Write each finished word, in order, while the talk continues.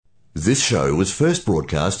This show was first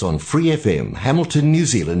broadcast on Free FM, Hamilton, New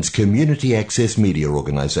Zealand's community access media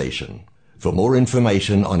organisation. For more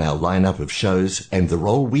information on our lineup of shows and the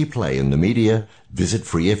role we play in the media, visit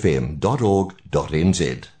freefm.org.nz.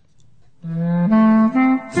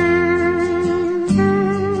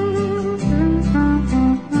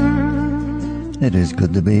 It is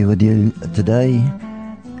good to be with you today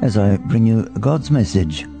as I bring you God's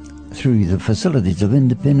message through the facilities of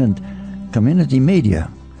independent community media,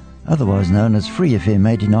 otherwise known as Free FM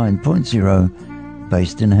 89.0,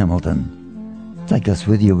 based in Hamilton. Take us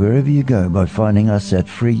with you wherever you go by finding us at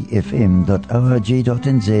freefm.org.nz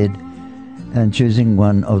and choosing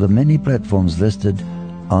one of the many platforms listed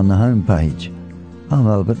on the home page. I'm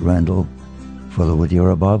Albert Randall for the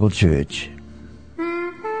Witiora Bible Church.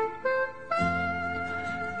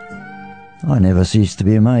 I never cease to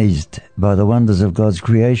be amazed by the wonders of God's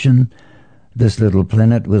creation, this little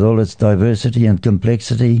planet with all its diversity and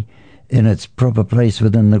complexity in its proper place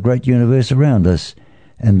within the great universe around us,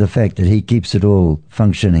 and the fact that He keeps it all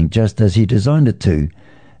functioning just as He designed it to,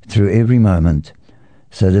 through every moment.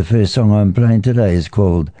 So the first song I'm playing today is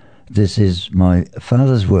called This Is My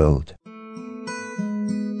Father's World.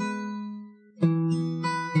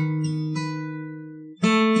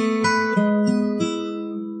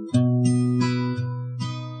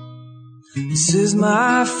 This is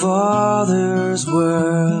my Father's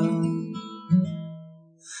world.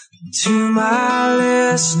 To my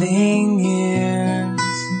listening ears,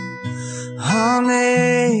 all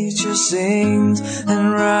nature sings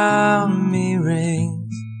and round me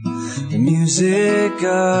rings the music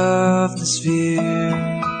of the spheres.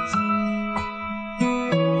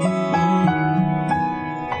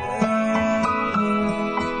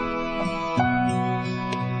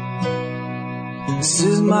 This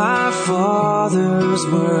is my Father's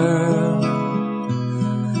world.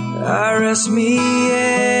 I rest me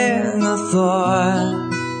in the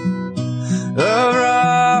thought of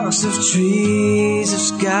rocks, of trees, of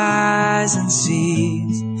skies and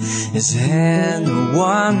seas, His hand the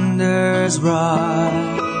wonders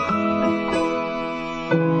wrought.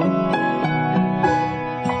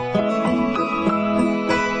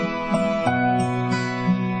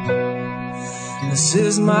 This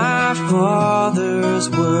is my Father's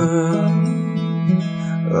world.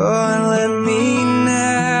 Oh, and let me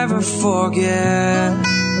never forget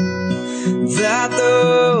that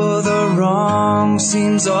though the wrong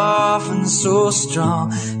seems often so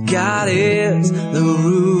strong, God is the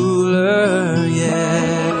ruler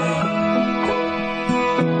yet.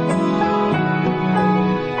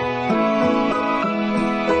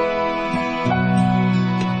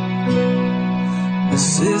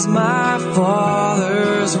 This is my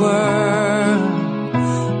Father's word.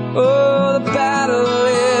 Oh, the battle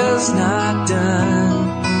is not done,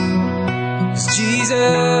 'cause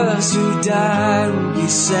Jesus who died will be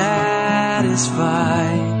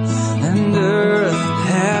satisfied, and earth and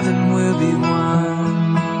heaven will be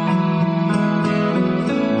one.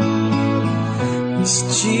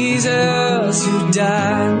 It's Jesus who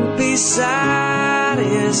died will be satisfied,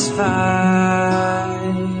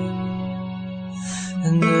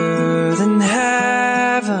 and earth and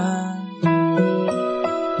heaven,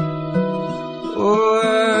 oh,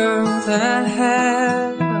 earth and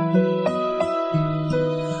heaven,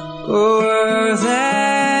 oh, earth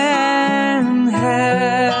and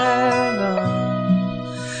heaven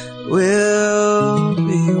will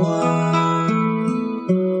be one.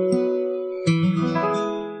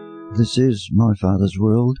 This is my Father's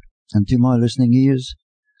world, and to my listening ears,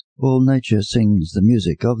 all nature sings the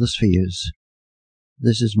music of the spheres.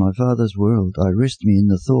 This is my Father's world. I rest me in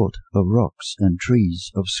the thought of rocks and trees,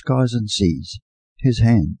 of skies and seas. His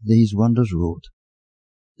hand these wonders wrought.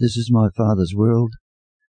 This is my Father's world.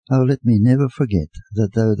 Oh, let me never forget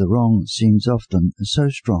that though the wrong seems often so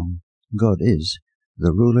strong, God is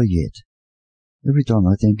the ruler yet. Every time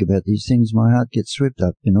I think about these things, my heart gets swept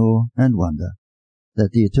up in awe and wonder that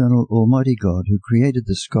the eternal Almighty God, who created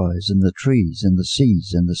the skies and the trees and the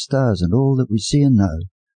seas and the stars and all that we see and know,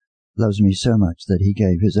 loves me so much that He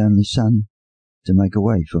gave His only Son to make a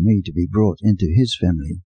way for me to be brought into His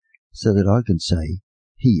family, so that I can say,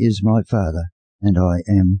 He is my Father and I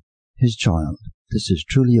am His child. This is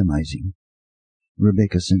truly amazing.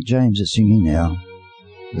 Rebecca St. James is singing now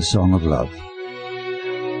the Song of Love.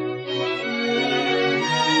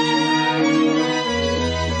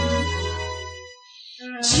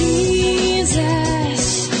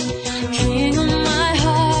 Jesus, King of my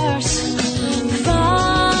heart,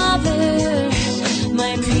 Father,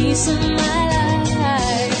 my peace and my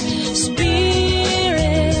life,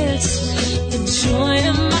 Spirit, the joy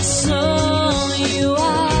of my soul, you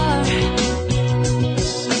are.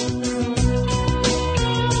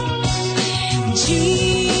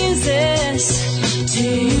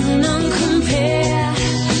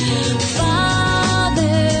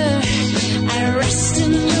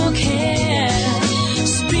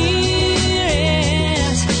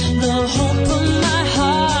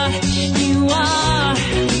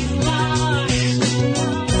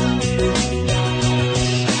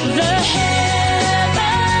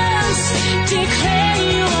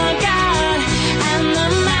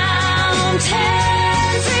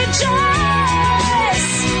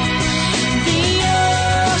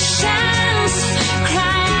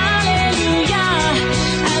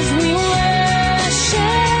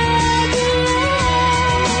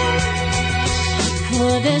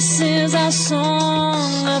 this is our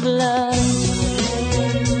song of love.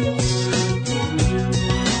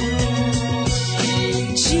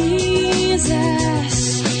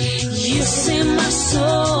 Jesus, you save my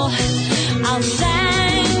soul. I'll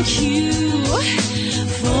thank you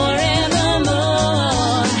forevermore.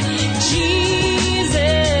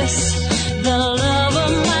 Jesus, the love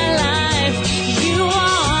of my life, you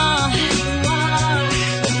are.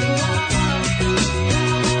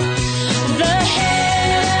 The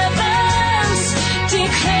heavens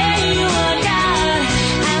declare you are God,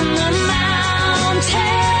 and the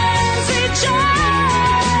mountains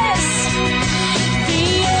rejoice. The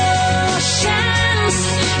oceans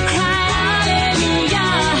cry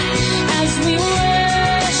hallelujah as we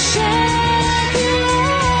worship you,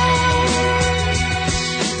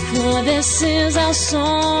 Lord. For this is our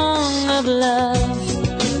song of love.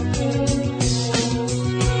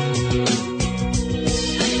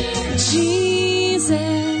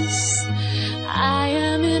 Jesus, I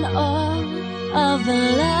am in awe of the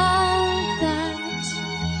love that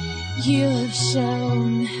you have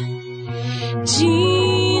shown.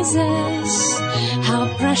 Jesus, how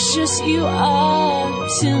precious you are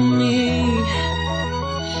to me,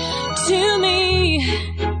 to me.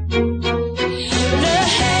 The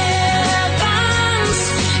heavens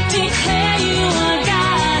declare you are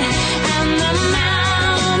God, and the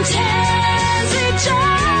mountains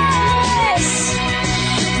rejoice.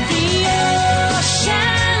 The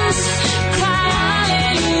oceans cry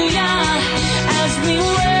hallelujah as we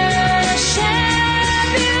worship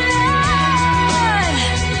you, Lord.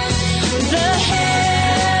 The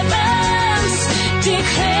heavens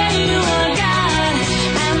declare you are God,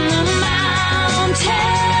 and the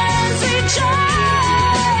mountains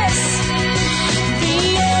rejoice. The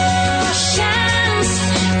oceans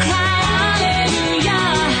cry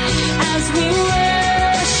hallelujah as we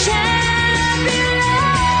worship you,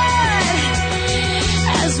 Lord.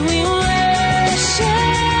 As we worship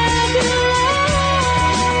you,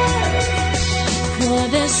 Lord. For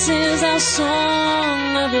this is our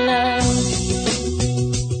song of love.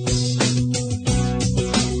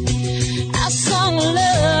 Our song of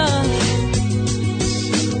love.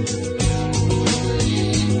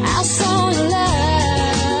 Our song of love.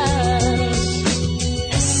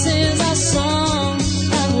 This is our song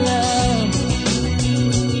of love.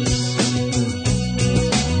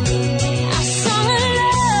 Our song of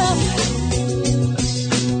love.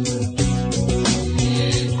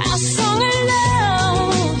 Our song of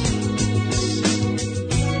love.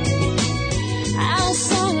 Our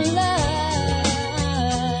song of love.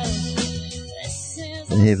 This is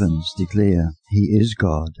The heavens declare he is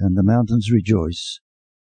God, and the mountains rejoice.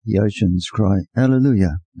 The oceans cry,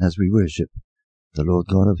 Hallelujah, as we worship the Lord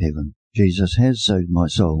God of heaven. Jesus has saved my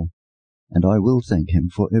soul, and I will thank him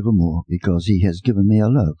forevermore, because he has given me a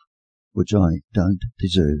love which I don't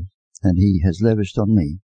deserve, and he has lavished on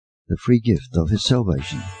me the free gift of his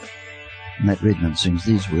salvation. Matt Redman sings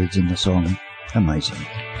these words in the song, Amazing.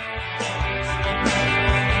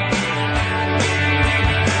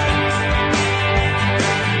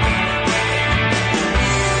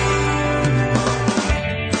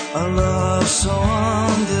 A love so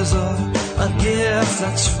undeserved, a gift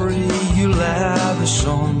that's free you lavish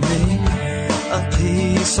on me, a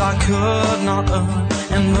peace I could not earn,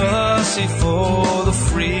 and mercy for the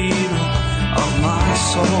freedom of my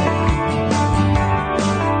soul.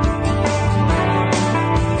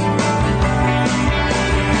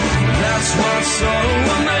 That's what's so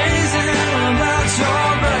amazing about your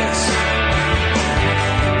grace.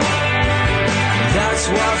 That's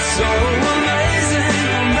what's so amazing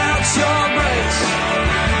about your grace.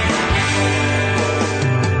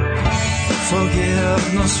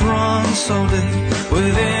 Forgiveness runs so deep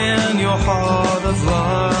within your heart of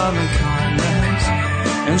love and kindness.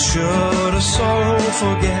 And should a soul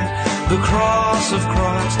forget, the cross of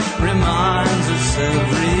Christ reminds us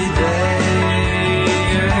every day.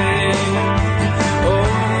 Oh,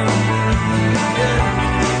 yeah.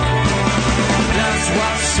 That's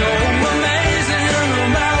what's so amazing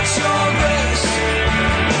about your grace.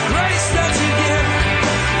 Grace that you give.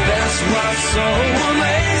 That's what's so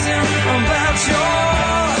amazing about your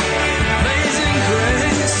amazing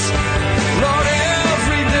grace. Lord,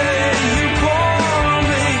 every day you pour on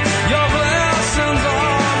me your blessings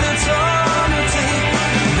of eternity.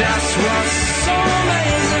 That's what's so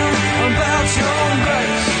amazing about your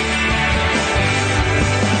grace.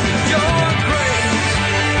 Your grace.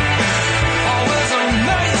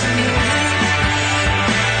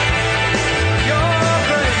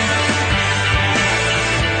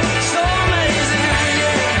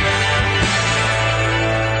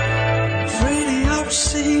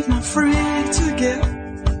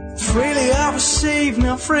 received,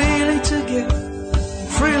 now freely to give.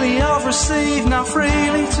 Freely I've received, now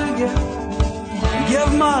freely to give.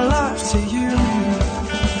 Give my life to you.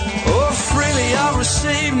 Oh, freely I've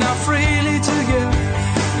received, now freely to give.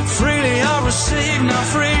 Freely I've received, now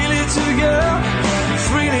freely to give.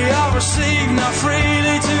 Freely I've received, now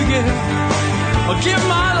freely to give. I'll give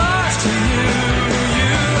my life to you.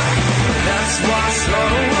 That's what's so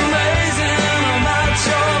amazing about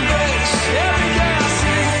your grace. Every day I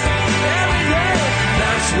sing it, every day.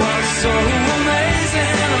 That's what's so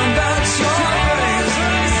amazing about your grace.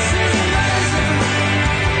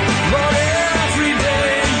 Lord, every day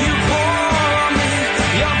you pour on me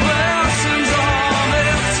your blessings of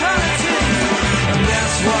eternity. And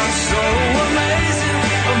that's what's so amazing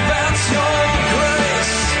about your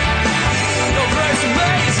grace. Your grace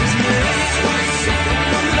amazes me.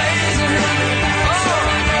 Amazing. Oh,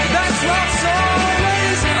 that's what's so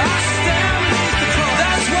amazing. I stand beneath the cross.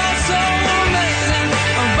 That's what's so amazing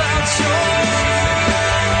about your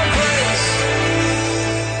grace.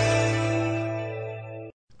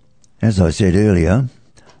 As I said earlier,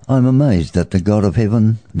 I'm amazed that the God of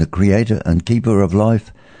heaven, the creator and keeper of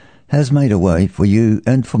life, has made a way for you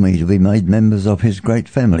and for me to be made members of his great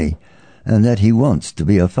family, and that he wants to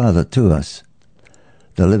be a father to us.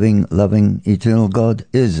 The living, loving, eternal God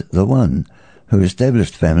is the one who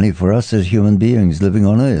established family for us as human beings living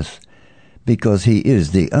on earth, because he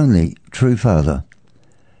is the only true father.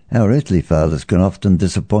 Our earthly fathers can often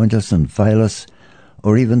disappoint us and fail us,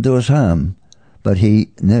 or even do us harm, but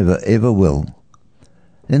he never ever will.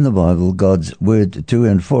 In the Bible, God's word to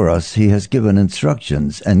and for us, he has given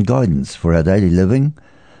instructions and guidance for our daily living,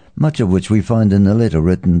 much of which we find in the letter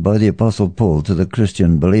written by the Apostle Paul to the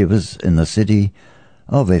Christian believers in the city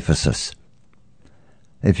of Ephesus.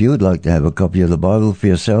 If you would like to have a copy of the Bible for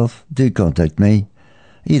yourself, do contact me,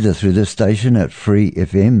 either through this station at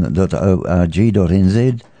freefm.org.nz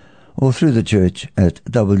or through the church at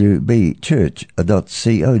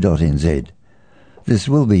wbchurch.co.nz. This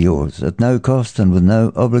will be yours at no cost and with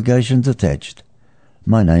no obligations attached.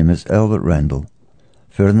 My name is Albert Randall.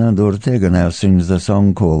 Fernando Ortega now sings the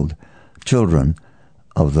song called Children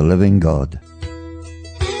of the Living God.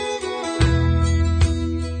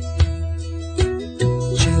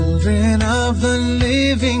 Children of the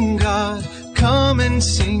living God, come and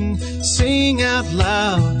sing, sing out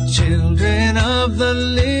loud. Children of the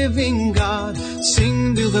living God,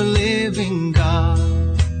 sing to the living God.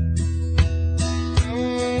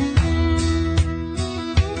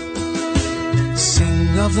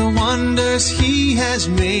 Sing of the wonders he has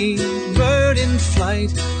made, bird in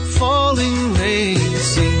flight, falling rain.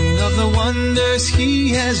 Sing of the wonders he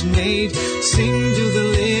has made, sing to the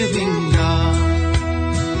living God.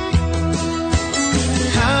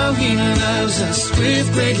 How he loves us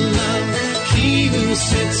with great love, he who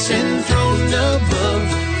sits enthroned above.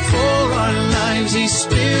 For our lives he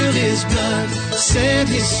spilled his blood, sent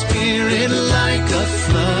his spirit like a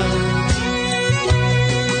flood.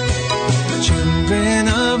 Children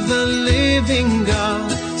of the living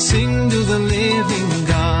God, sing to the living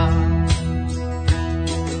God.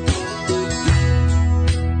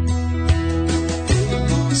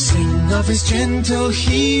 Sing of his gentle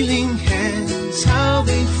healing hands, how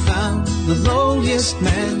they found the lowliest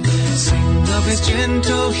man. Sing of his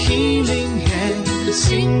gentle healing hands,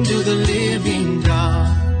 sing to the living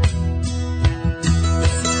God.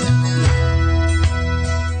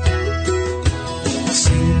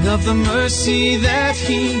 Sing of the mercy that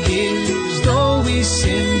he gives, though we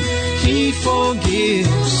sin, he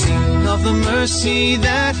forgives. Sing of the mercy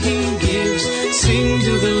that he gives, sing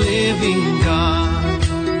to the living God.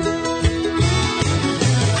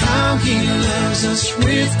 How he loves us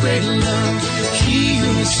with great love, he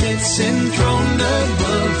who sits enthroned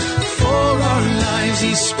above. For our lives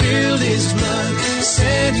he spilled his blood,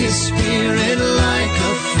 sent his spirit like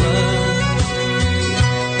a flood.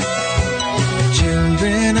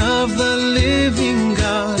 Children of the living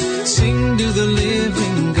God, sing to the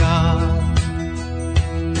living God.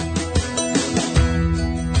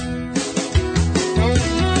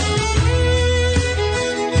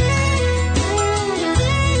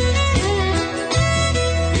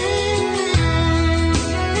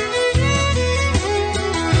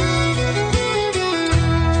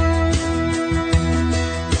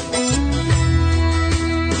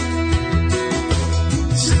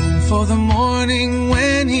 For the morning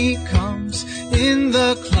when he comes in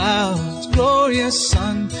the clouds, glorious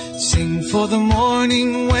sun. Sing for the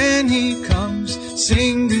morning when he comes,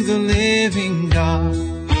 sing to the living God.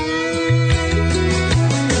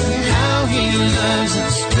 How he loves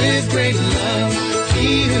us with great love,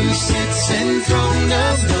 he who sits enthroned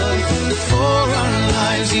above. For our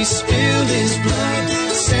lives he spilled his blood,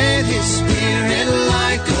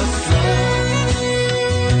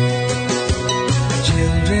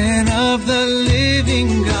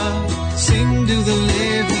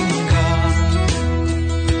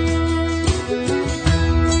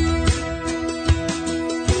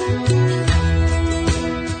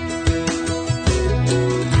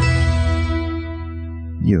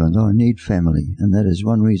 and I need family, and that is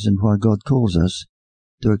one reason why God calls us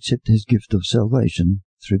to accept his gift of salvation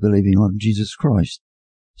through believing on Jesus Christ,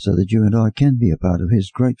 so that you and I can be a part of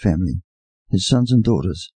his great family, his sons and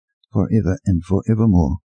daughters, forever and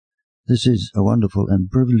forevermore. This is a wonderful and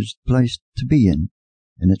privileged place to be in,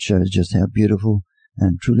 and it shows just how beautiful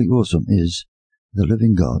and truly awesome is the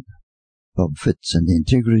living God. Bob Fitz and the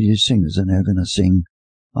Integrity Singers are now going to sing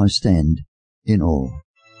I Stand in Awe.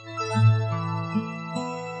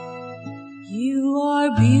 You are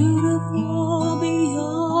beautiful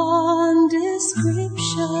beyond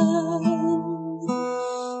description,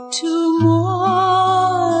 too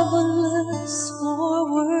marvelous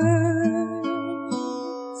for words,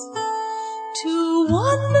 too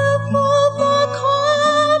wonderful for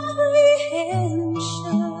comprehension,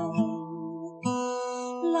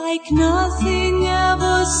 like nothing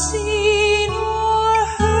ever seen or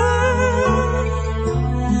heard.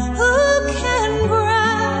 Who can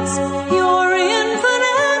grasp your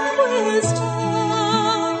infinite wisdom?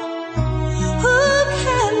 Who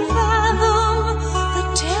can fathom the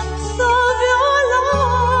depth of your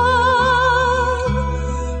love?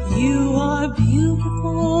 You are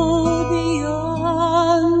beautiful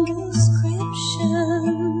beyond description,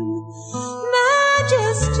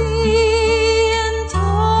 majesty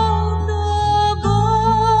enthroned above,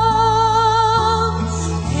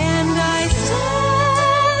 and I stand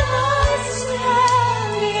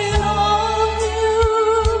in awe of you.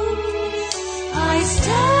 I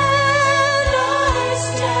stand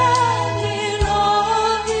in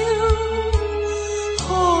awe of you,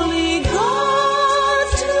 holy God,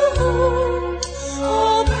 to whom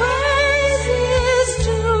all praise is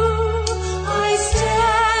due. I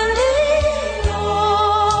stand in awe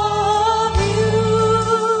of you.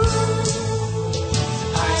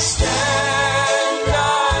 I stand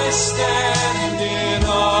in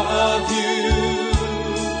awe of you.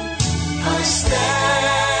 I stand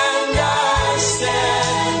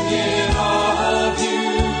in awe of you.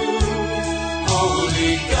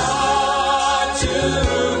 Holy God, to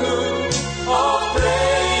whom all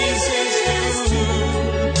praise is due.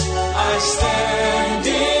 I stand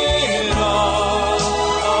in awe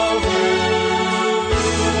of you.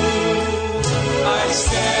 I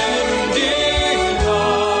stand in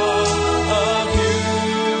awe of you.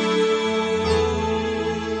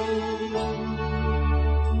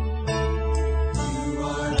 You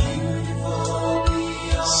are beautiful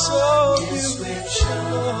beyond description,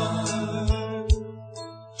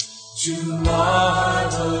 too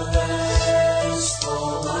marvelous for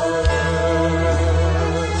words,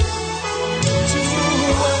 too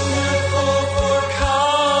wonderful for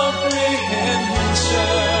comprehension,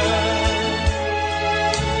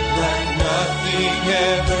 like nothing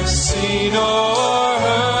ever seen or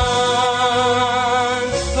heard.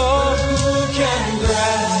 Oh, who can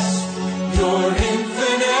grasp your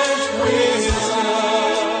infinite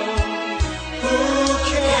wisdom? Who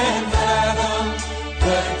can fathom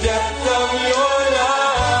the depth of your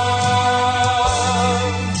love?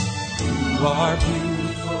 You are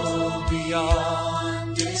beautiful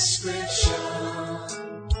beyond description,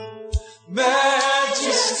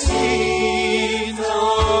 majesty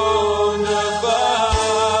throned above,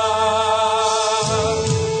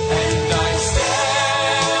 and I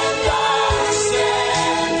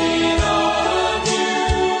stand in awe of you.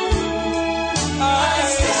 I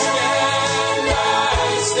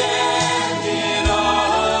stand in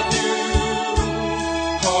awe of you.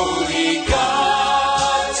 Holy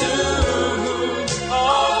God, to whom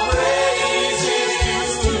all praise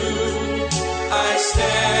is due. I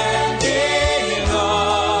stand in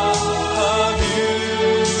awe of you.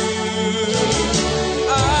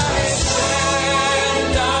 I stand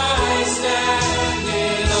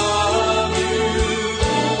in awe of you.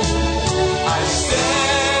 I stand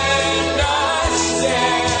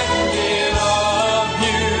in awe of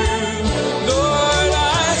you. Lord,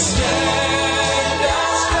 I stand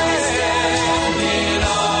in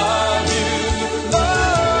awe of you.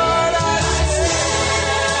 Lord, I stand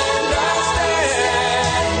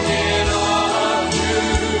in awe of you.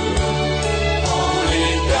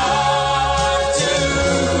 Holy God, to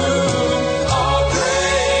whom all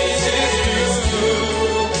praise is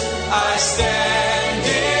due. I stand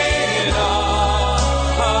in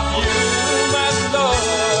awe of you, my Lord.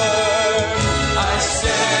 I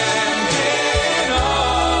stand in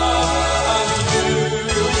awe of you.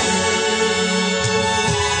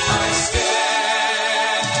 I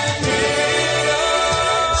stand in awe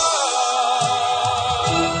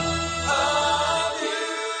of you.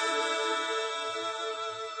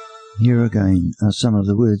 Here again are some of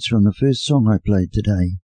the words from the first song I played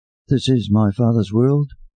today. This is My Father's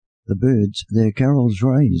World, The birds their carols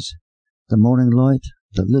raise, the morning light,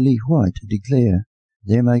 the lily white declare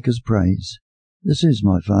their Maker's praise. This is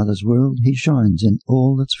my Father's world, he shines in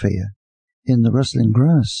all that's fair. In the rustling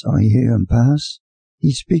grass I hear him pass,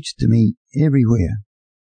 he speaks to me everywhere.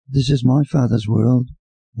 This is my Father's world,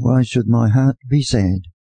 why should my heart be sad?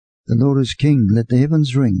 The Lord is King, let the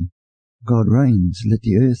heavens ring. God reigns, let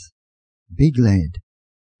the earth be glad.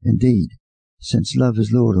 Indeed, since love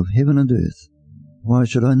is Lord of heaven and earth, why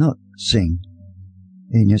should I not sing?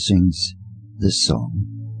 Enya sings this song.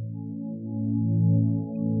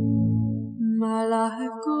 My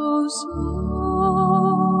life goes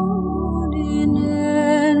on in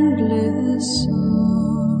endless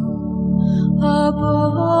song,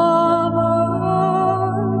 above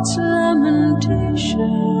earth's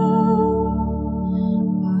lamentation.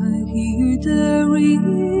 I hear the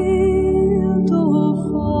real though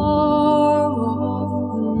far off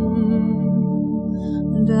home,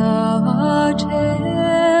 thou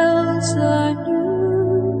tells thy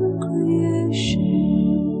new creation.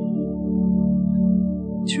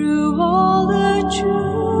 Through all the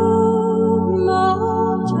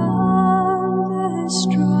tumult and the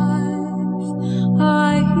strife,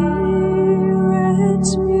 I hear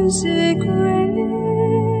its music ring.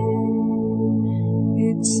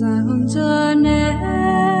 It sounds an echo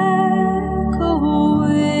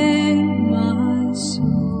in my soul.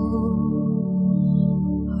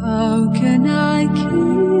 How can I keep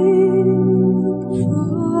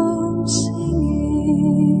from singing?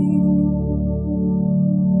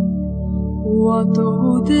 What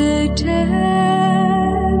though the tempest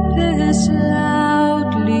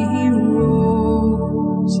loudly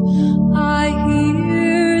roars? I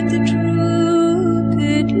hear the truth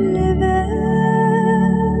it liveth,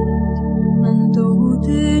 and though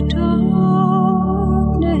the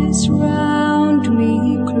darkness round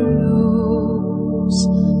me close,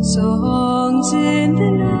 songs in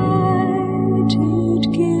the night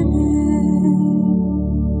it giveth.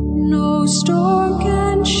 No storm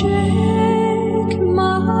can shake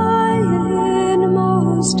my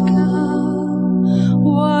inmost calm,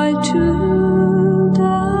 while to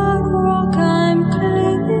that rock I'm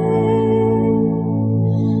clinging.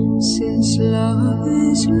 Since love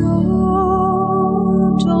is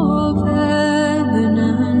Lord of heaven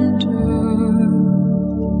and earth,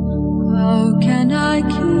 how can I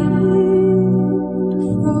keep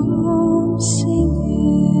from singing?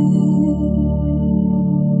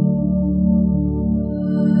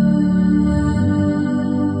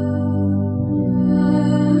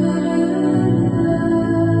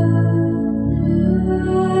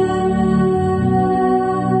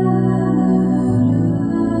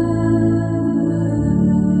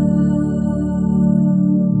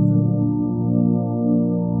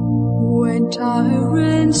 When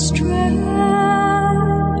tyrants tremble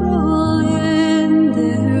in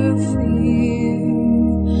their fear,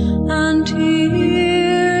 and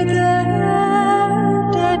hear their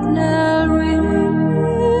dead knell ring,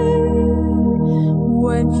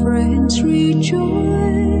 when friends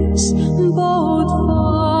rejoice both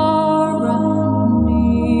far and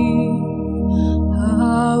near,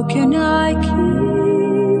 how can I keep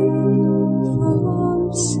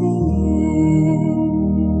from singing?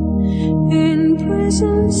 In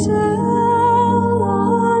prison cell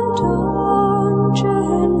and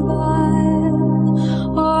dungeon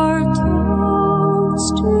vile, our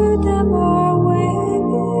thoughts to them are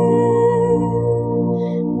winging.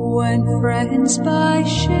 When friends by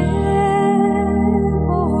shame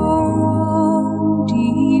are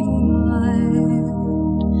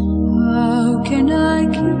undefiled, how can I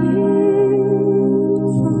keep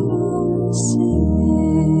from singing?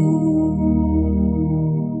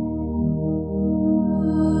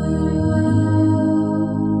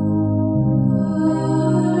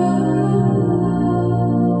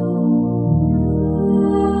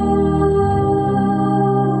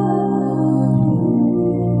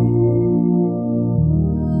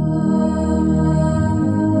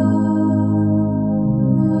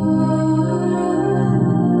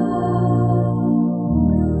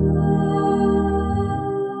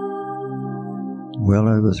 Well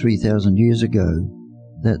over 3,000 years ago,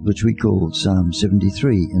 that which we call Psalm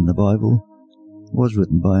 73 in the Bible was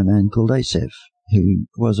written by a man called Asaph, who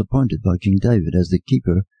was appointed by King David as the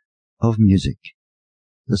keeper of music.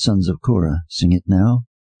 The sons of Korah sing it now,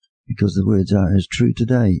 because the words are as true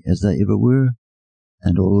today as they ever were,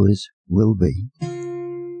 and always will be.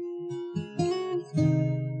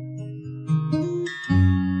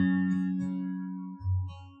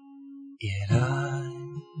 Yet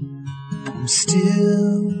I'm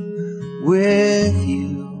still with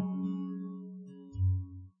you.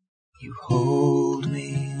 You hold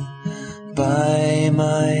me by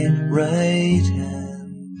my right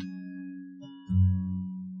hand.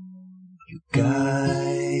 You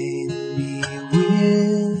guide me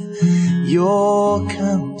with your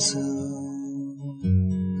counsel,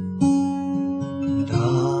 and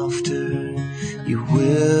after you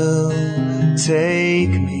will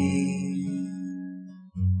take me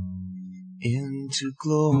into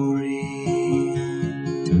glory.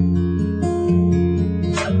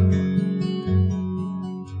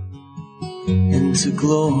 Into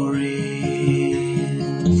glory.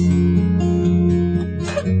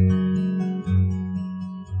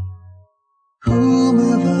 Whom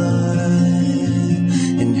have I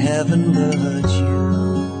in heaven but you?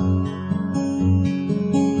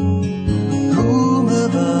 Whom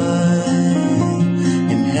have I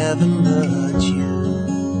in heaven but you?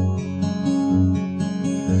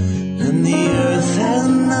 And the earth has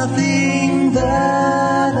nothing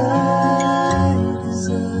that I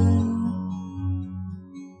desire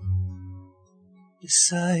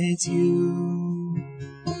besides you.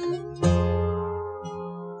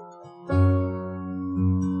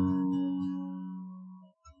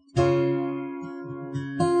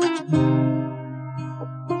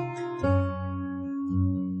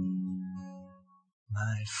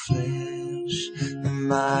 My flesh and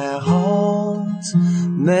my heart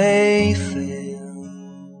may fail,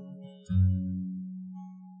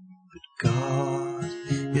 but God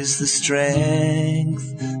is the strength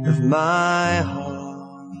of my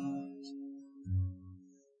heart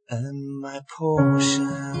and my portion.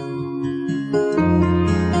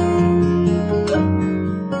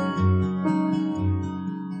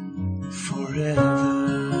 Forever.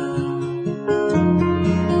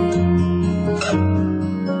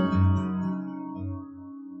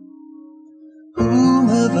 Whom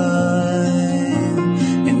have I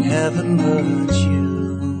in heaven but you?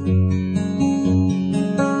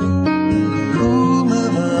 Whom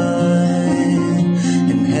have I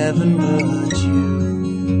in heaven but you?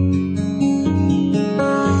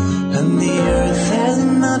 And the earth has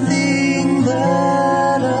nothing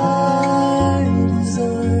that I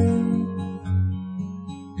desire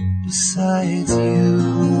besides you.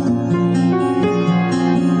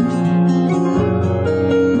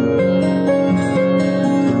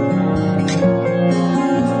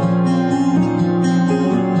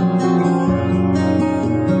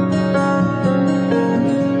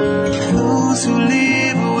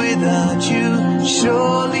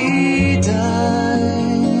 Surely die.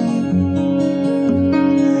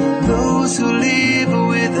 Those who live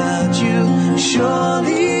without you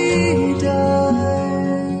surely die.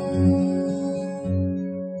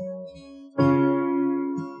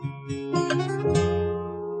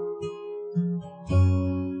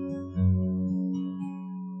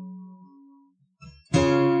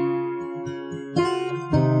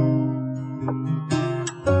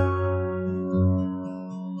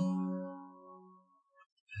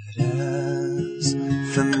 As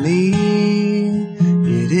for me,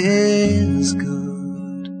 it is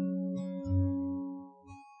good,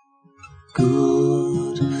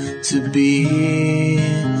 good to be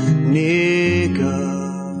near God.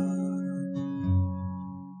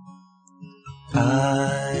 I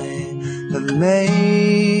have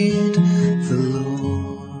made the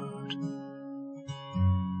Lord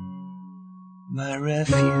my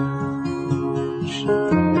refuge.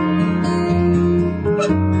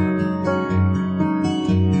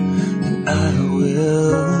 I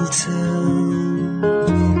will tell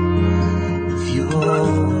of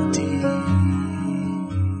your deeds.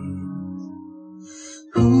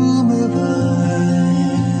 Whom have I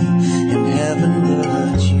in heaven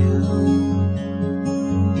but you?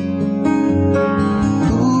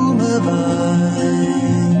 Whom have I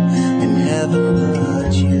in heaven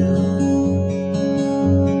but you?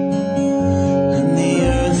 And the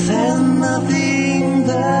earth has nothing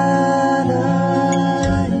that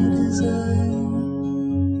I desire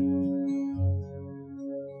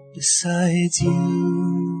besides you.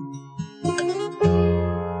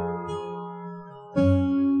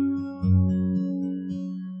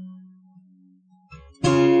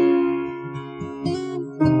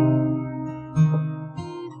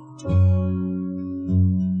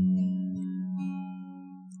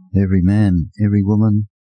 Every man, every woman,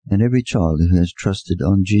 and every child who has trusted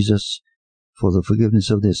on Jesus for the forgiveness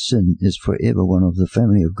of their sin is forever one of the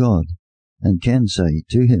family of God, and can say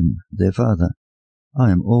to him, their Father,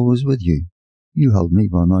 I am always with you. You hold me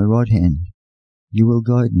by my right hand. You will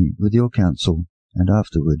guide me with your counsel, and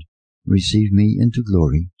afterward receive me into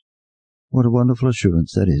glory. What a wonderful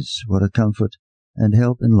assurance that is, what a comfort and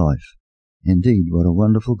help in life. Indeed, what a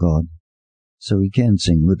wonderful God. So we can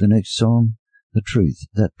sing with the next psalm, the truth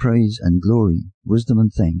that praise and glory, wisdom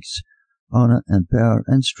and thanks, honor and power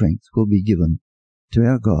and strength will be given to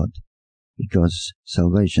our God, because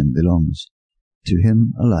salvation belongs to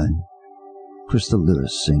Him alone. Crystal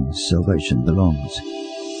Lewis sings Salvation Belongs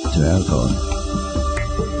to Our God.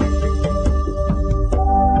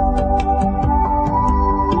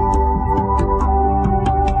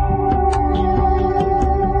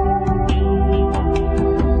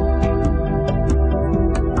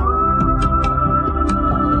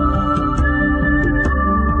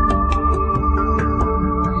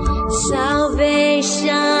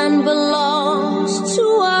 Salvation belongs to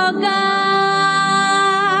our God,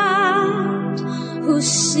 who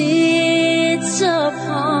sits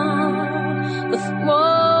upon the throne,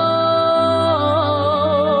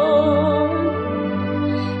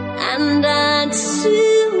 and unto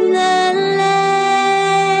the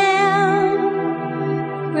Lamb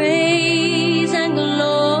praise and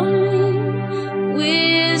glory,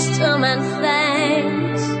 wisdom and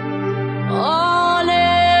thanks,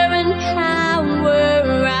 honor and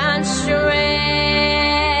power and strength.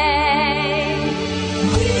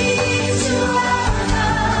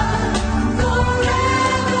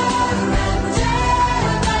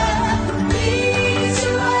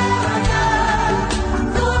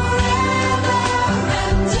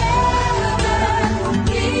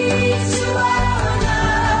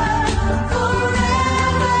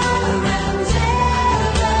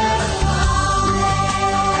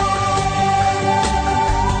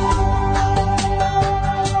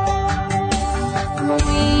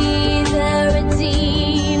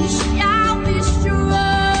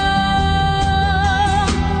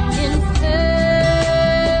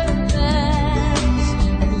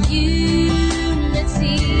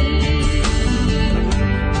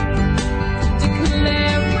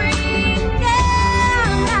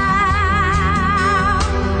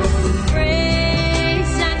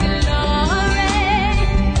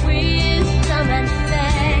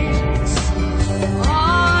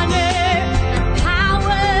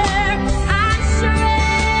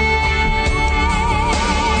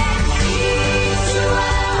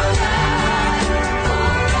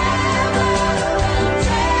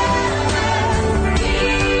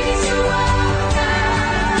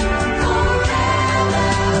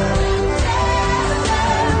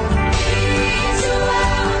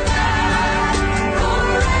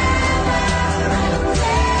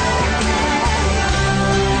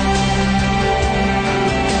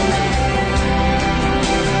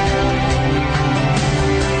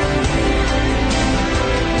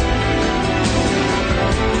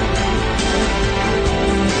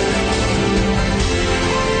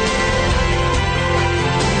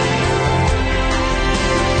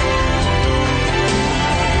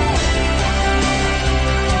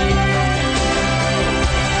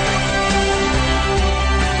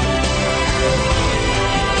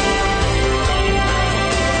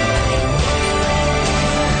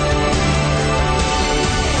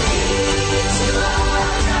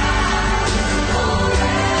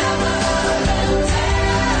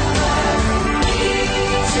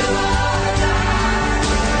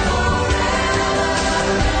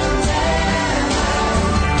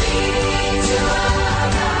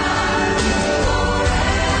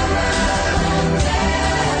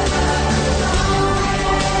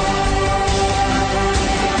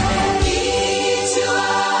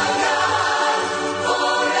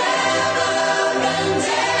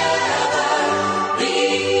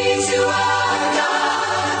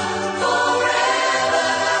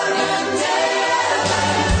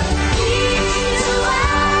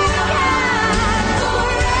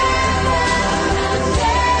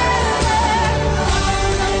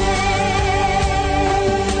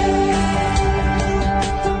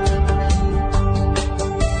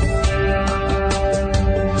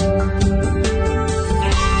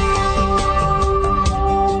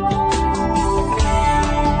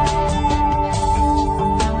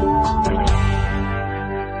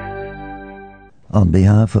 On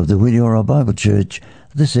behalf of the Wiliora Bible Church,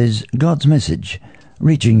 this is God's Message,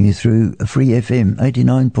 reaching you through Free FM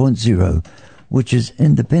 89.0, which is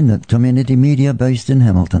independent community media based in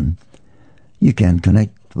Hamilton. You can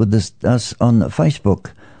connect with us on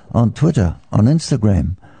Facebook, on Twitter, on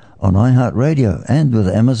Instagram, on iHeartRadio, and with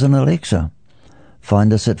Amazon Alexa.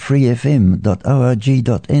 Find us at freefm.org.nz.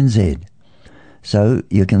 So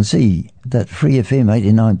you can see that Free FM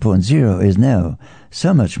 89.0 is now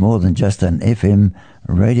so much more than just an FM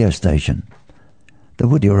radio station. The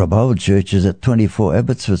Wiliora Bible Church is at 24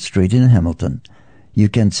 Abbotsford Street in Hamilton. You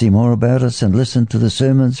can see more about us and listen to the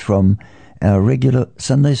sermons from our regular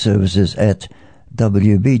Sunday services at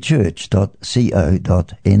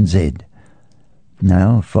wbchurch.co.nz.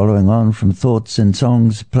 Now, following on from thoughts and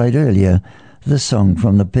songs played earlier, this song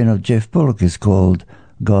from the pen of Jeff Bullock is called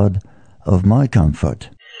God of My Comfort.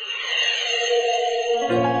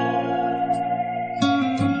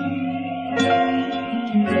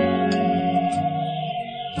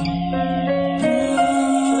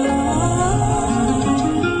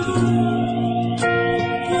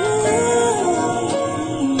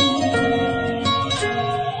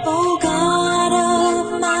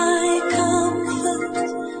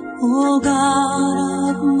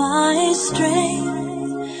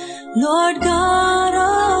 Lord God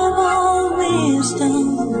of all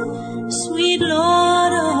wisdom, sweet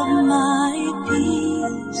Lord of my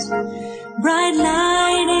peace, bright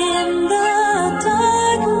light in the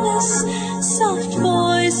darkness, soft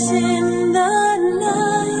voice in the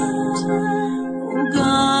night. Oh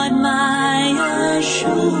God, my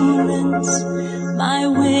assurance, my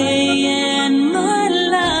way and my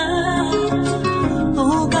life.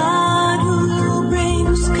 Oh God, who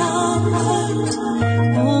brings comfort,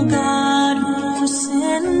 oh God, who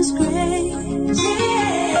sends grace,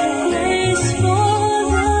 grace for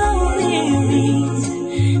the weary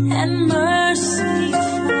and mercy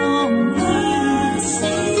for me,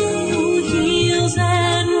 who heals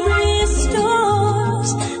and restores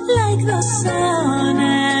like the sun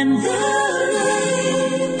and the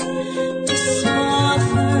rain, to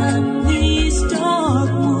soften these dark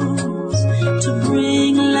wounds, to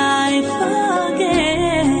bring life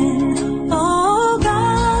again. Oh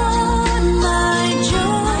God, my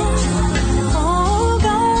joy, oh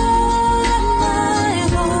God, my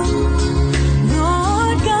hope,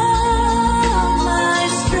 Lord God, my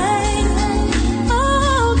strength,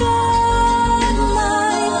 oh God,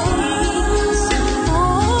 my peace,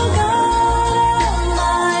 oh God,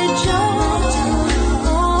 my joy,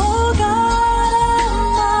 oh God,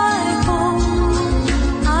 my hope.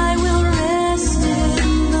 I will rest in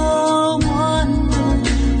the wonder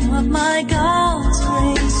of my God's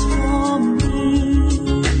grace for me.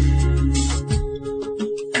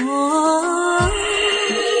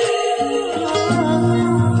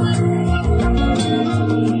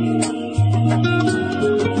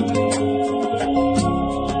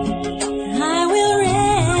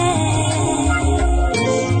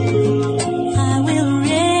 I will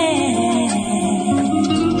rest.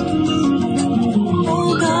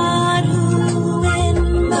 Oh God, who in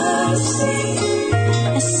mercy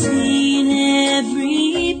has seen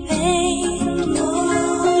every pain,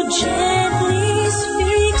 who gently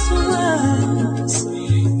speaks words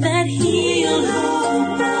that heal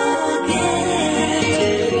hope again.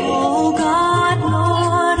 Oh God,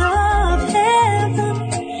 Lord of heaven,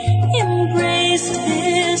 embraced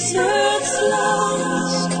this earth's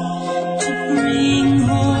lost, to bring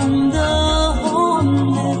home the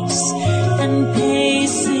homeless and pay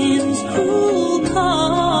sin's cruel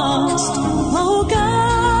cost. Oh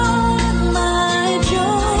God, my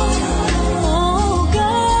joy, oh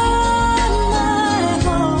God, my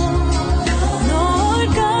hope, Lord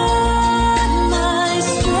God, my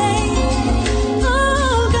strength,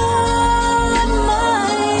 oh God,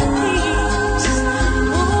 my peace,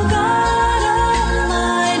 oh God of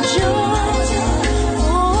my joy,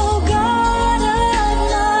 oh God of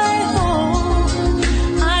my hope.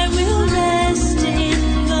 I will rest in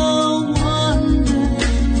the wonder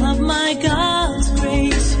of my God's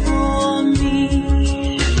grace for me.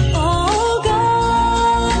 Oh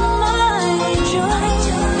God, my joy,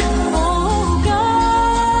 oh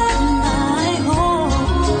God, my hope,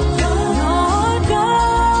 Lord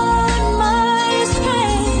God, my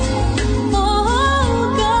strength, oh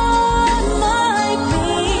God, my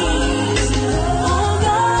peace, oh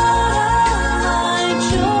God, my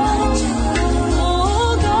joy,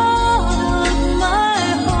 oh God, my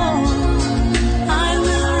hope. I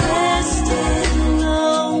will rest in the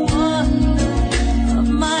wonder of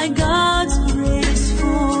my God's grace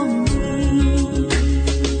for me.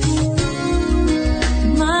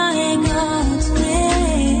 My God's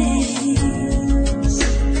grace.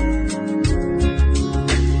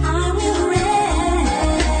 I will rest.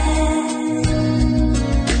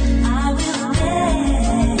 I will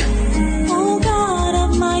rest. Oh God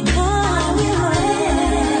of my God, I will rest.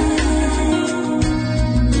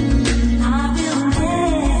 I will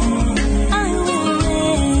rest. I will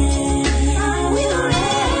rest. I will rest.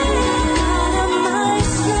 God of my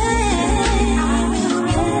strength, I will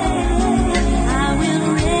rest. I will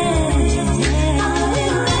rest. I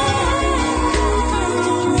will rest.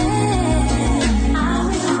 I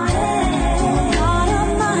will rest. God of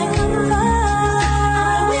my comfort,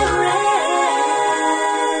 I will rest.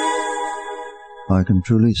 I can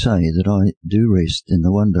truly say that I do rest in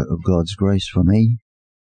the wonder of God's grace for me,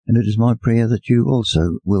 And it is my prayer that you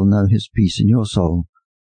also will know his peace in your soul,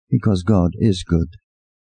 because God is good.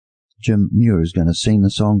 Jim Muir is going to sing a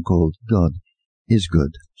song called God is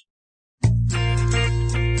Good.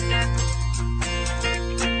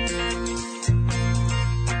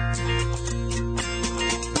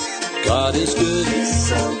 God is good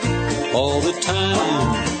all the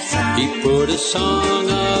time. He put a song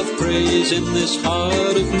of praise in this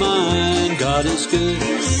heart of mine. God is good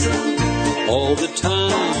all the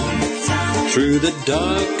time. Through the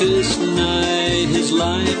darkest night, his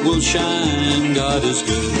light will shine. God is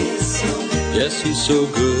good. Yes, he's so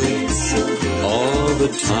good all the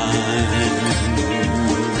time.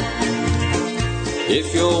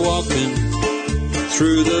 If you're walking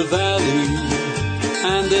through the valley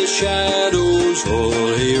and the shadows all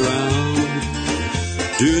around,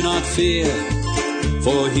 do not fear,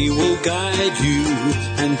 for he will guide you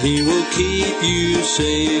and he will keep you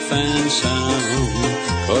safe and sound.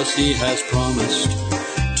 'Cause he has promised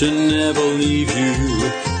to never leave you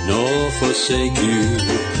nor forsake you,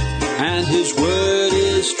 and his word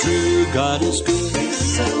is true. God is good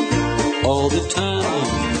all the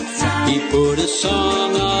time. He put a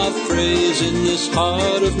song of praise in this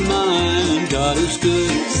heart of mine. God is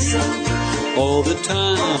good all the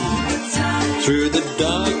time. Through the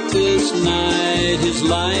darkest night, his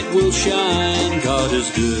light will shine. God is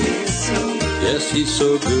good. Yes, he's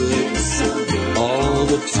so good all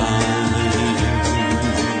the time.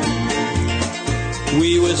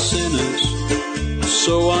 We were sinners,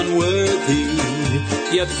 so unworthy,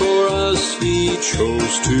 yet for us he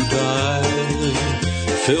chose to die.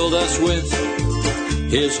 Filled us with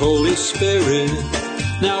his Holy Spirit.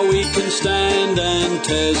 Now we can stand and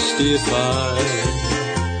testify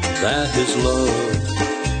that his love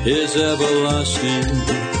is everlasting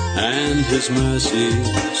and his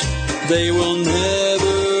mercies, they will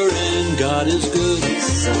never end. God is good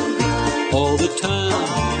all the time.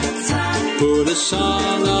 Put a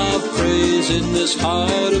song of praise in this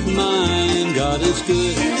heart of mine. God is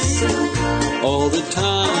good all the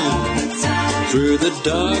time. Through the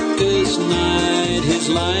darkest night, his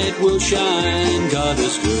light will shine. God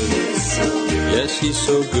is good. Yes, he's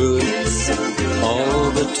so good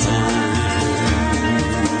all the time.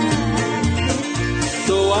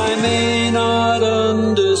 Though I may not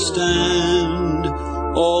understand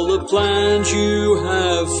all the plans you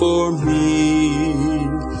have for me,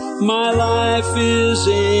 my life is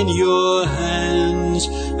in your hands,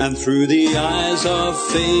 and through the eyes of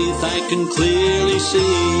faith I can clearly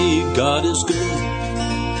see God is good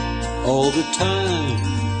all the time.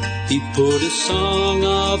 He put a song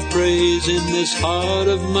of praise in this heart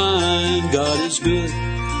of mine. God is good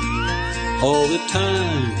all the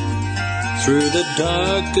time. Through the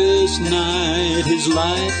darkest night, his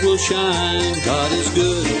light will shine. God is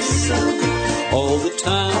good all the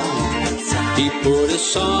time. He put a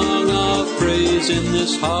song of praise in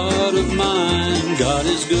this heart of mine. God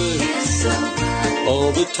is good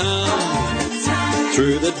all the time.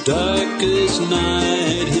 Through the darkest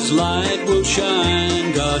night, his light will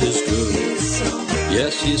shine. God is good.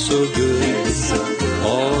 Yes, he's so good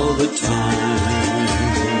all the time.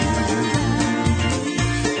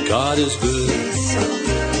 God is good.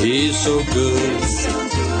 He's so good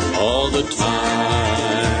all the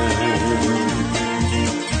time.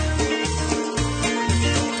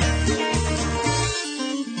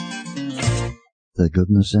 The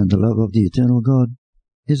goodness and the love of the eternal God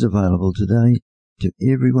is available today to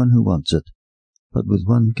everyone who wants it, but with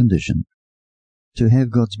one condition. To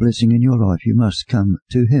have God's blessing in your life, you must come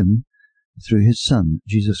to him through his Son,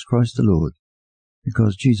 Jesus Christ the Lord,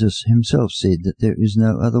 because Jesus himself said that there is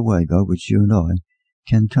no other way by which you and I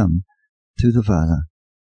can come to the Father.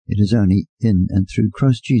 It is only in and through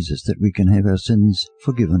Christ Jesus that we can have our sins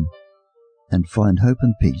forgiven and find hope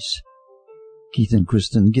and peace. Keith and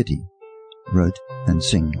Kristen Gitty wrote and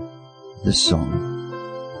sing this song.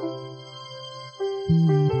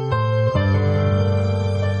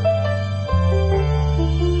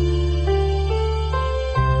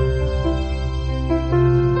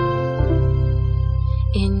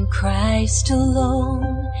 In Christ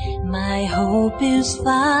alone my hope is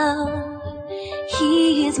found.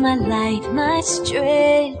 He is my light, my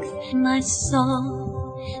strength, my song.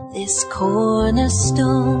 This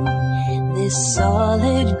cornerstone, this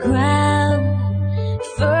solid ground,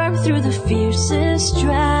 firm through the fiercest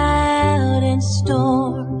drought and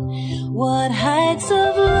storm. What heights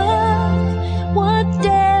of love, what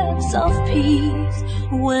depths of peace,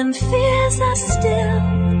 when fears are still,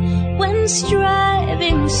 when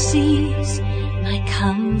striving cease. My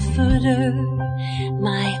comforter,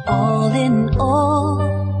 my all in all,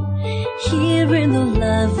 here in the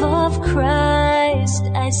love of Christ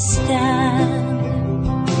I stand.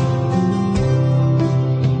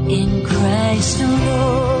 In Christ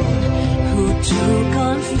alone, who took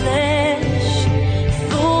on flesh,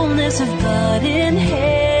 fullness of God in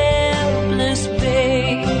helpless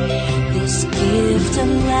babe, this gift of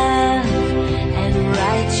love and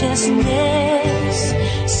righteousness,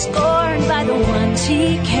 scorned by the ones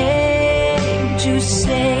he came to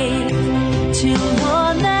save, till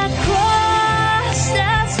on that cross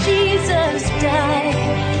as Jesus died,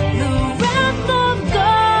 the wrath of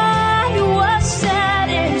God was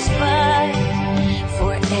satisfied.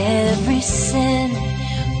 For every sin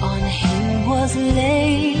on him was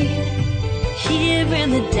laid. Here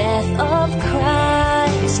in the death of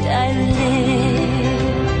Christ I live.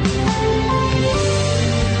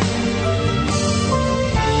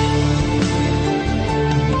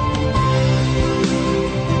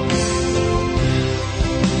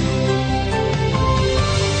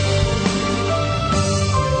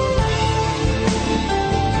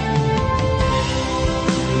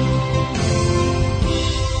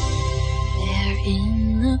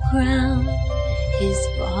 Ground, his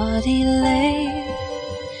body lay,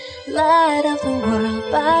 light of the world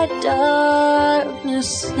by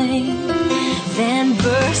darkness slain. Then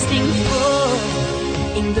bursting forth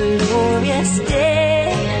in the glorious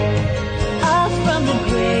day, up from the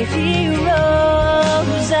grave he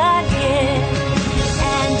rose again.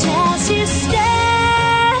 And as he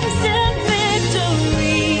stands in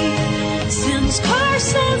victory, sin's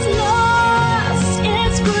curse has lost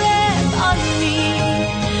its grip on me.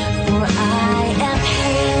 For I am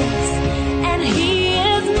his, and he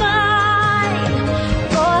is mine,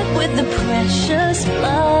 bought with the precious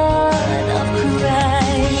blood of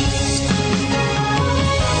Christ.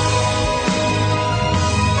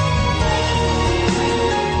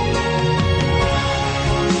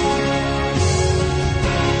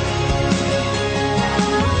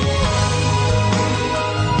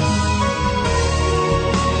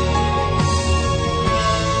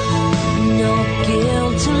 No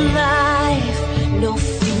guilt in life, no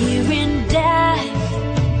fear in death.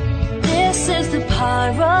 This is the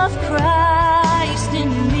power of Christ in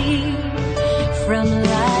me. From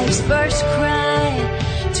life's first cry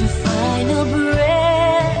to final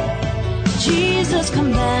breath, Jesus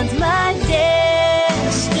commands my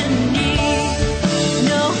destiny.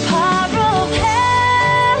 No power of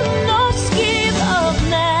hell, no scheme of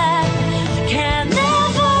man can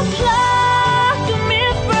ever pluck me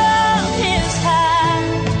from his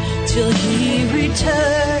hand, till he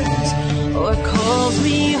returns or calls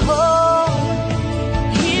me home.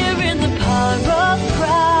 Here in the power of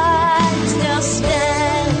Christ I'll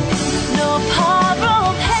stand. No power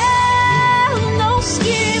of hell, no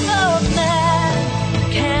scheme of man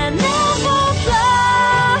can ever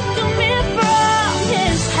pluck me from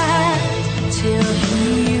his hand, till he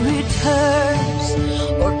returns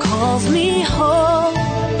or calls me home.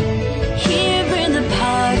 Here in the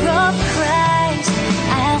power of Christ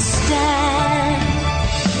I'll stand.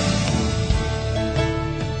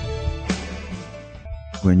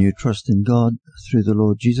 When you trust in God through the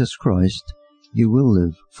Lord Jesus Christ, you will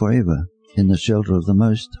live forever in the shelter of the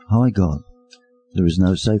Most High God. There is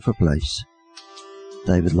no safer place.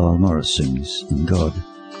 David Lyle Morris sings, "In God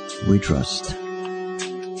We Trust."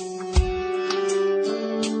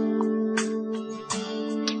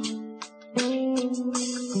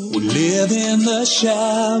 We live in the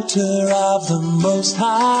shelter of the Most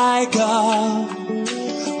High God.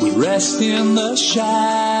 We rest in the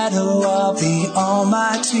shadow of the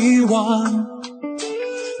Almighty One.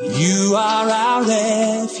 You are our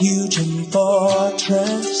refuge and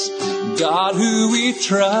fortress, God who we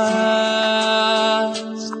trust.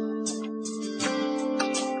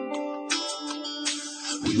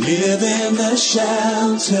 We live in the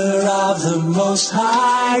shelter of the Most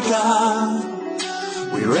High God.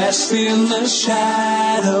 We rest in the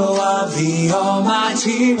shadow of the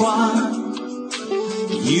Almighty One.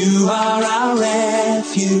 You are our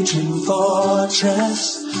refuge and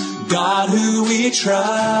fortress, God who we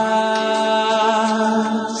trust.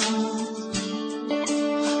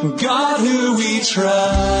 God who we trust,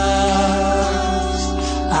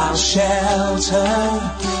 our shelter.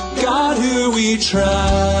 God who we trust,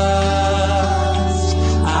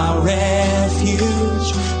 our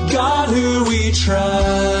refuge. God who we trust,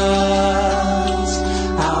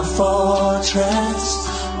 our fortress,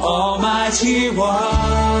 Almighty One.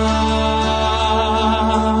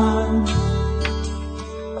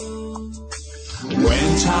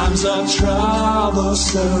 When times of trouble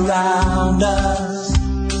surround us,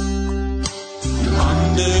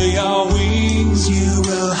 under your wings you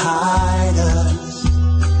will hide us.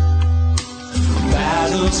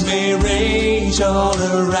 Battles may rage age all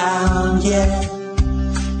around, yeah.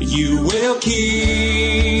 You will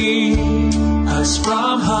keep us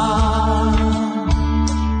from harm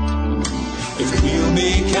if we'll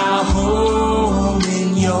make our home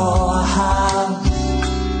in your house,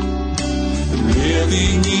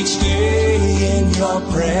 living each day in your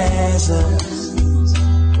presence,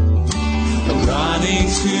 running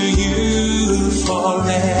to you for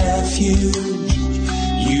refuge.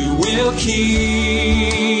 You will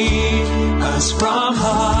keep us from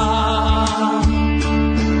harm,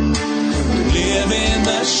 live in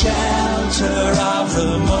the shelter of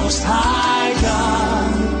the Most High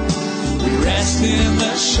God. We rest in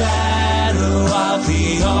the shadow of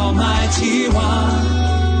the Almighty One.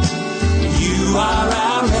 You are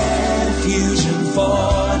our refuge and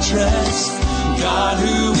fortress, God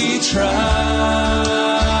who we trust.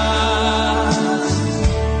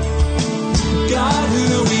 God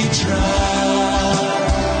who we trust,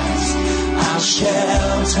 our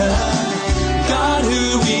shelter. God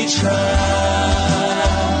who we trust,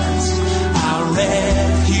 our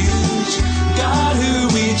refuge. God who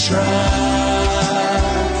we trust,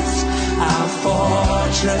 our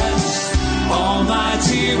fortress,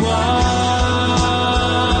 Almighty One.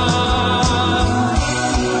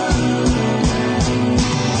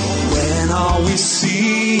 When all we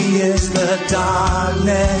see is the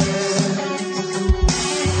darkness,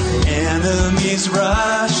 enemies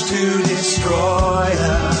rush to destroy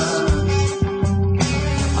us.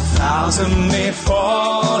 1,000 may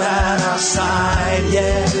fall at our side,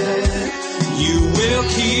 yet you will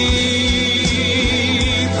keep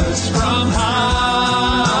us from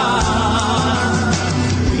harm.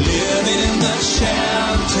 Live in the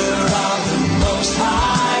shelter of the Most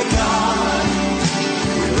High God.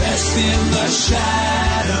 We rest in the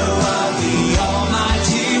shadow of the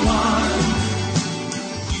Almighty One.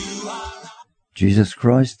 Jesus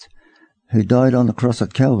Christ, who died on the cross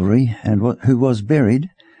at Calvary and who was buried,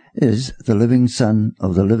 is the living Son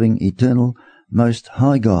of the living, eternal, Most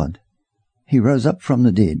High God. He rose up from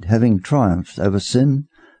the dead, having triumphed over sin,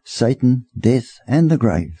 Satan, death, and the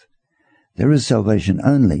grave. There is salvation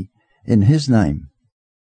only in His name.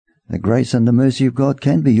 The grace and the mercy of God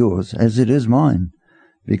can be yours, as it is mine,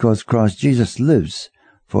 because Christ Jesus lives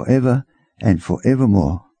forever and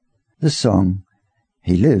forevermore. This song,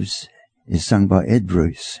 He Lives, is sung by Ed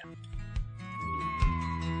Bruce.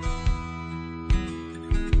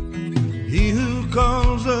 He who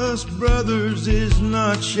calls us brothers is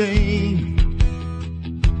not shamed.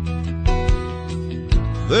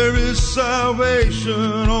 There is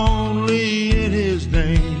salvation only in His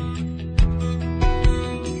name.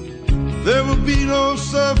 There will be no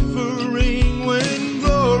suffering when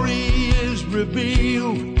glory is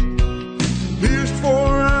revealed. Pierced for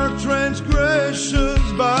our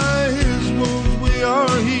transgressions, by His wounds we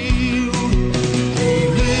are healed. He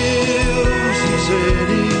lives, He said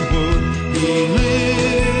He would. He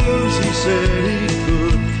lives, He said He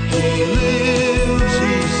could. He lives,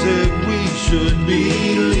 He said we should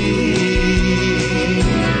believe.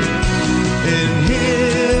 In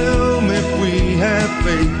Him if we have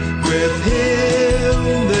faith, with Him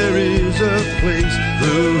there is a place.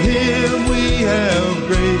 Through Him we have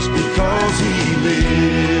grace, because He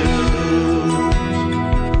lives.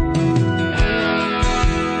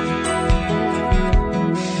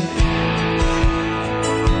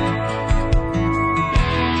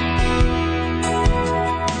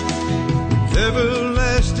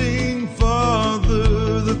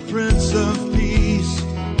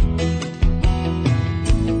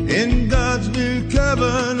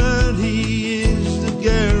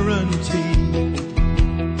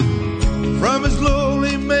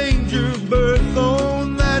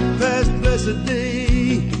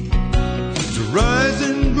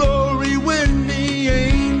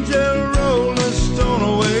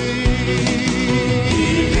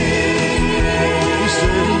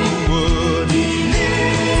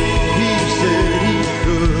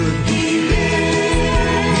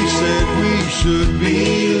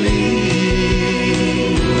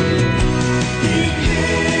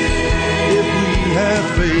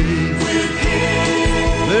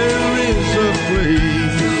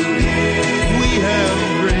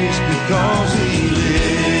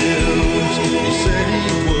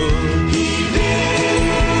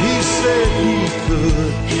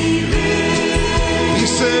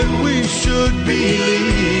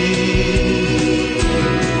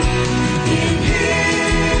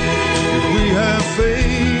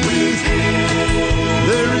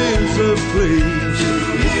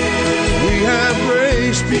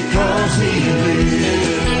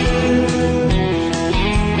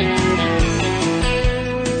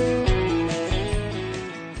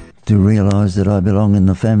 To realize that I belong in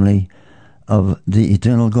the family of the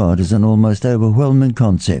eternal God is an almost overwhelming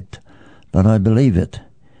concept, but I believe it,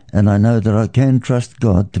 and I know that I can trust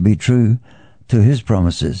God to be true to his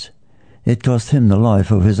promises. It cost him the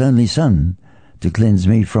life of his only Son to cleanse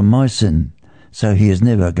me from my sin, so he is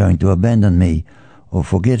never going to abandon me or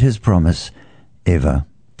forget his promise, ever.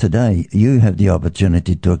 Today, you have the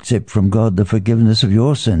opportunity to accept from God the forgiveness of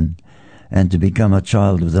your sin and to become a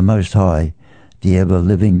child of the Most High, the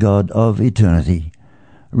ever-living God of eternity.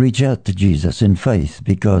 Reach out to Jesus in faith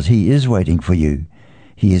because he is waiting for you.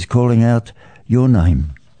 He is calling out your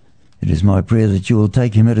name. It is my prayer that you will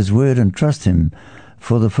take him at his word and trust him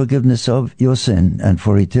for the forgiveness of your sin and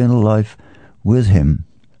for eternal life with him.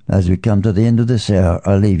 As we come to the end of this hour,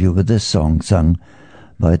 I leave you with this song sung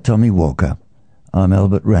by Tommy Walker. I'm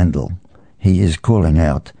Albert Randall. He is calling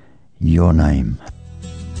out your name.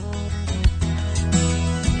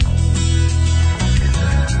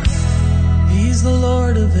 He's the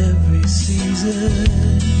Lord of every season.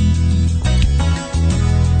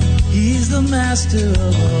 He's the master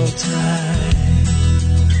of all time.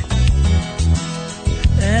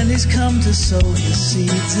 And he's come to sow his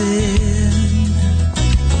seeds in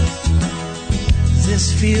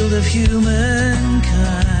this field of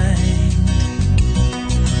humankind.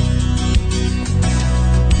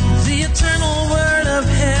 The eternal word of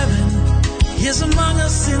heaven is among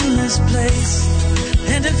us in this place.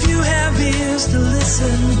 And if you have ears to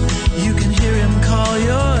listen, you can hear him call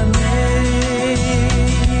your name.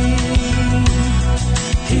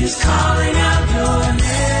 He's calling out your name.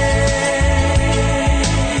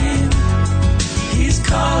 He's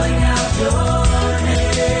calling out your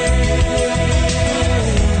name.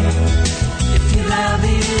 If you have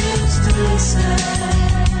ears to listen,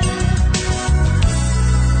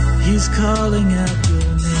 he's calling out your name.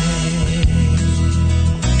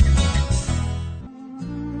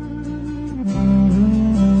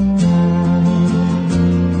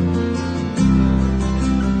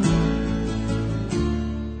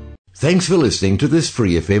 Thanks for listening to this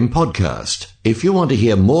Free FM podcast. If you want to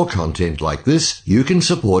hear more content like this, you can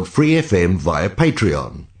support Free FM via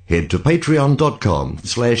Patreon. Head to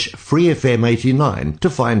patreon.com/freefm89 to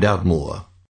find out more.